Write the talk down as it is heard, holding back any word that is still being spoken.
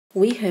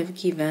We have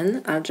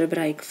given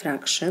algebraic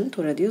fraction.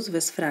 To reduce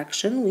this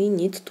fraction, we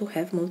need to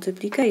have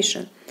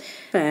multiplication.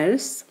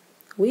 First,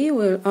 we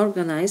will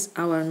organize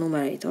our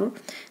numerator.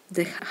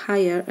 The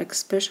higher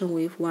expression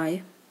with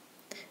y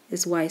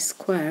is y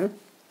squared.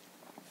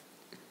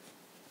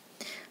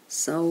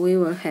 So we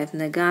will have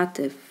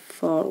negative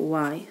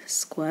 4y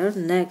squared.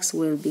 Next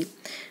will be,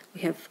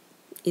 we have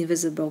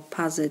invisible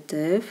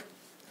positive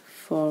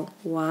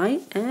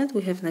 4y, and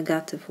we have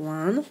negative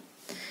 1.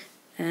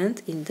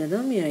 And in the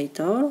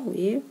denominator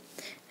we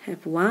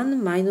have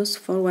 1 minus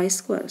 4y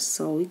squared.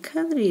 So we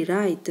can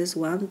rewrite this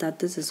one that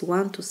this is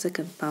 1 to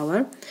second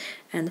power,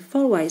 and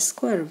 4y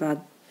squared that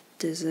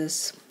this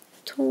is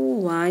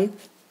 2y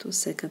to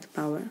second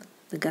power.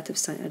 Negative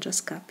sign, I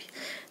just copy.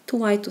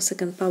 2y to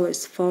second power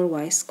is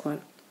 4y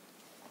squared.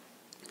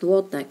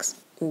 What next?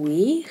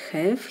 We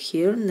have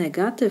here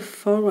negative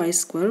 4y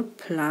squared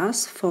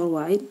plus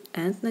 4y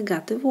and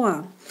negative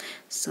 1.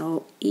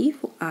 So if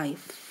I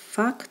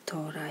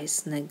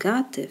factorize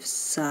negative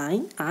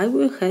sign, I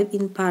will have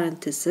in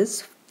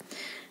parentheses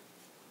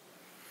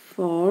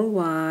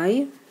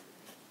 4y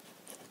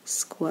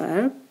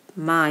squared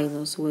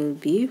minus will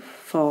be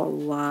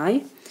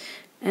 4y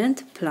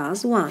and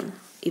plus 1.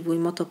 If we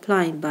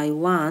multiply by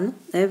 1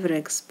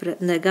 every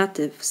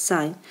negative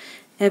sign,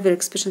 every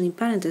expression in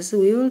parentheses,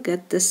 we will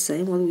get the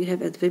same what we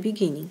have at the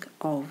beginning,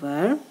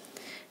 over,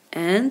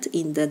 and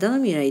in the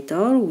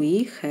denominator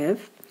we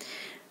have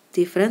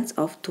difference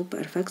of two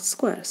perfect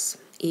squares.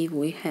 If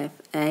we have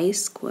a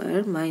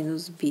squared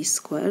minus b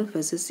squared,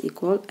 this is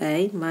equal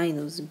a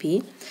minus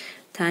b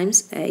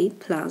times a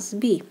plus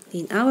b.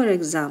 In our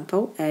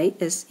example, a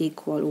is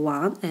equal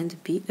 1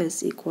 and b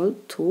is equal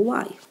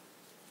 2y.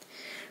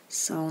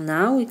 So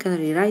now we can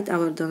rewrite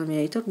our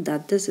denominator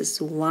that this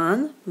is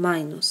 1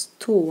 minus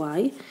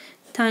 2y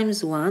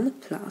times 1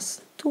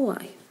 plus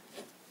 2y.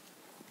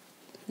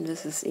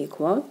 This is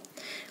equal.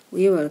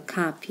 We will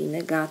copy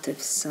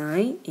negative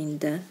sign in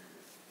the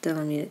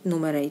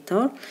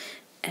numerator,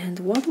 and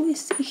what we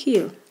see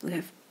here, we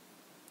have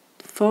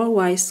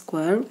 4y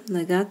squared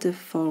negative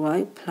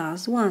 4y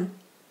plus 1.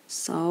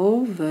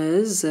 So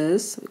this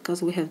is,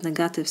 because we have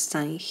negative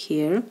sign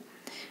here,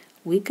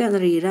 we can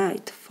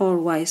rewrite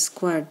 4y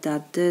squared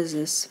that this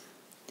is,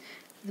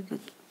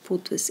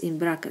 put this in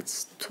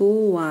brackets,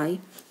 2y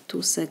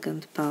to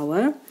second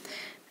power,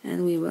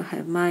 and we will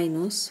have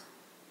minus,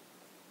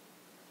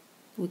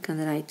 we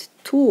can write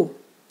 2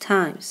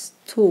 times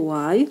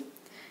 2y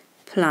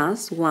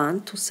plus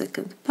 1 to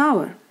second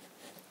power.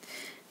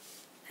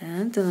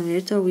 And the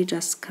denominator we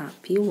just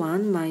copy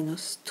 1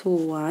 minus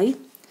 2y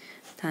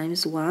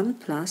times 1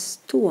 plus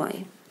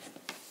 2y.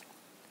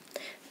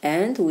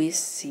 And we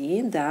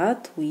see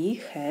that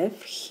we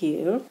have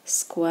here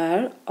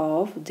square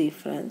of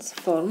difference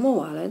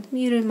formula. Let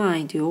me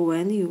remind you,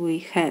 when we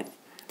have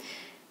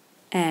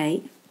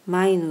a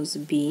minus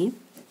b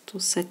to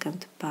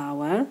second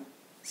power,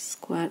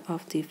 square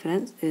of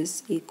difference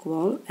is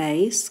equal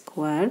a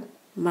squared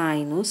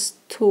minus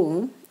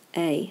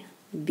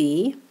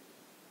 2ab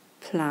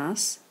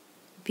plus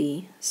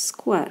b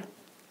squared.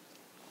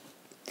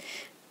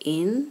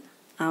 In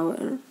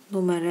our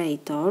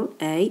numerator,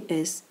 a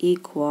is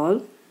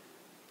equal,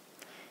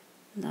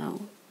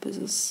 now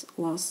this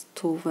was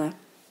to the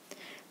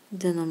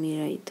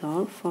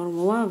denominator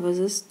formula, this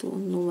is to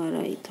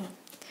numerator.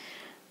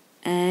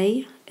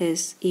 A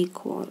is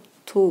equal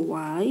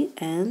 2y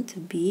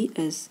and b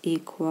is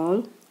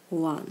equal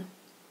 1.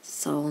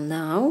 So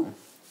now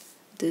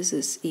this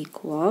is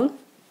equal,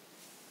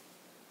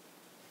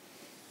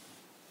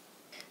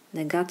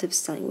 negative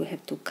sign we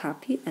have to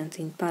copy, and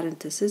in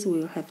parentheses we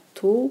will have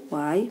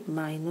 2y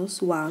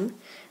minus 1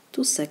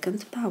 to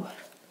second power.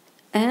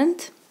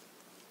 And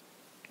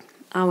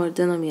our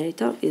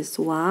denominator is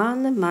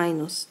 1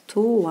 minus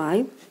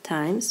 2y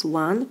times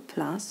 1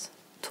 plus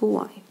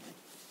 2y.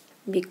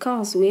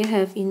 Because we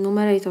have in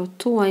numerator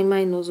 2y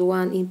minus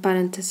 1 in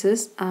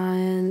parentheses,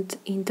 and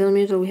in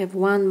denominator we have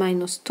 1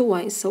 minus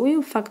 2y, so we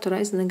will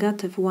factorize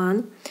negative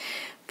 1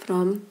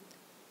 from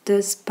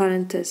this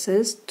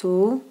parentheses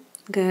to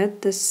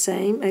get the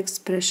same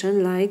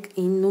expression like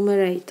in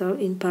numerator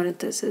in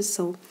parentheses.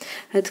 So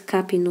at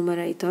copy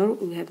numerator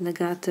we have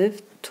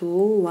negative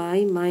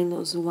 2y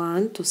minus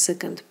 1 to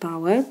second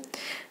power,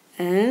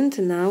 and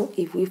now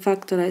if we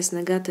factorize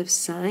negative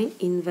sign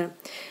in the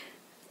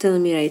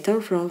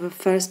denominator from the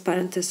first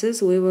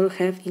parenthesis, we will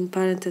have in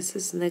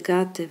parentheses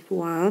negative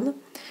 1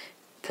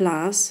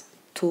 plus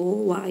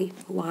 2y.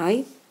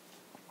 y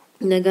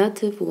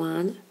negative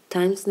 1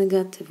 times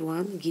negative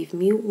 1 give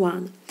me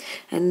 1,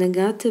 and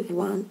negative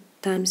 1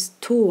 times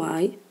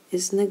 2y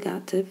is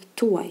negative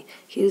 2y.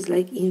 Here is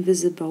like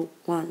invisible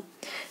 1,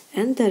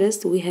 and the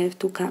rest we have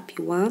to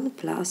copy 1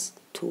 plus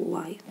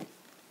 2y.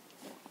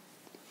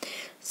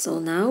 So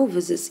now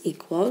this is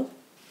equal,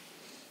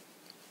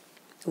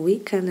 we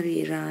can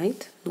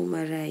rewrite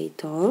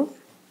numerator,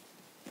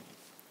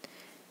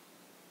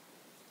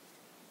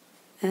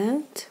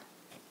 and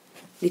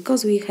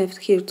because we have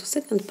here to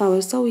second power,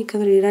 so we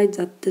can rewrite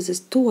that this is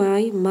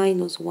 2y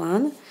minus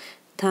 1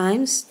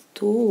 times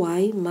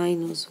 2y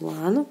minus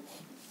 1.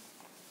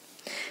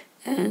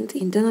 And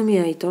in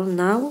denominator,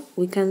 now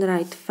we can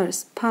write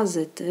first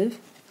positive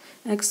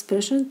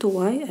expression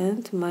 2y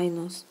and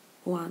minus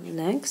 1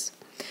 next.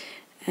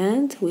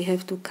 And we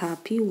have to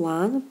copy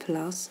 1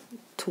 plus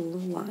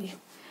 2y.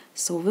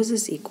 So this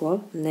is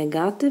equal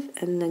negative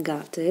and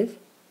negative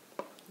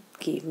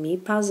give me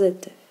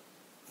positive.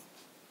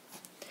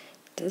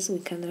 This we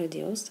can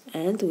reduce,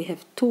 and we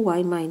have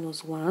 2y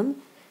minus 1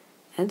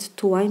 and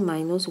 2y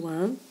minus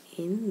 1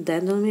 in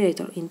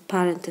denominator, in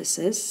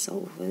parentheses,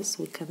 so this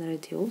we can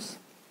reduce.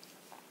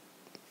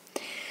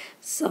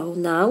 So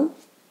now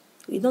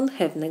we don't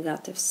have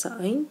negative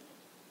sign.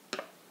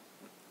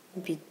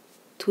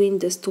 Between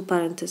these two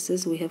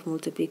parentheses we have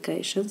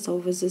multiplication, so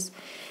this is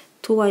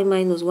 2y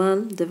minus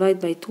 1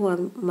 divided by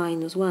 2y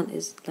minus 1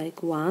 is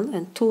like 1,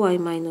 and 2y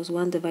minus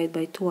 1 divided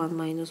by 2y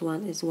minus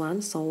 1 is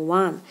 1, so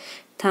 1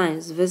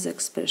 times this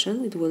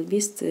expression, it will be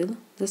still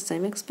the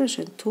same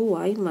expression,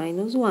 2y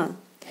minus 1.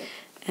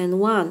 And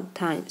 1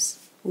 times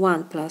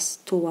 1 plus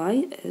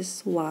 2y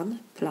is 1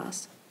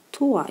 plus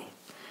 2y.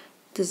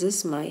 This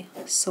is my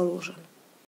solution.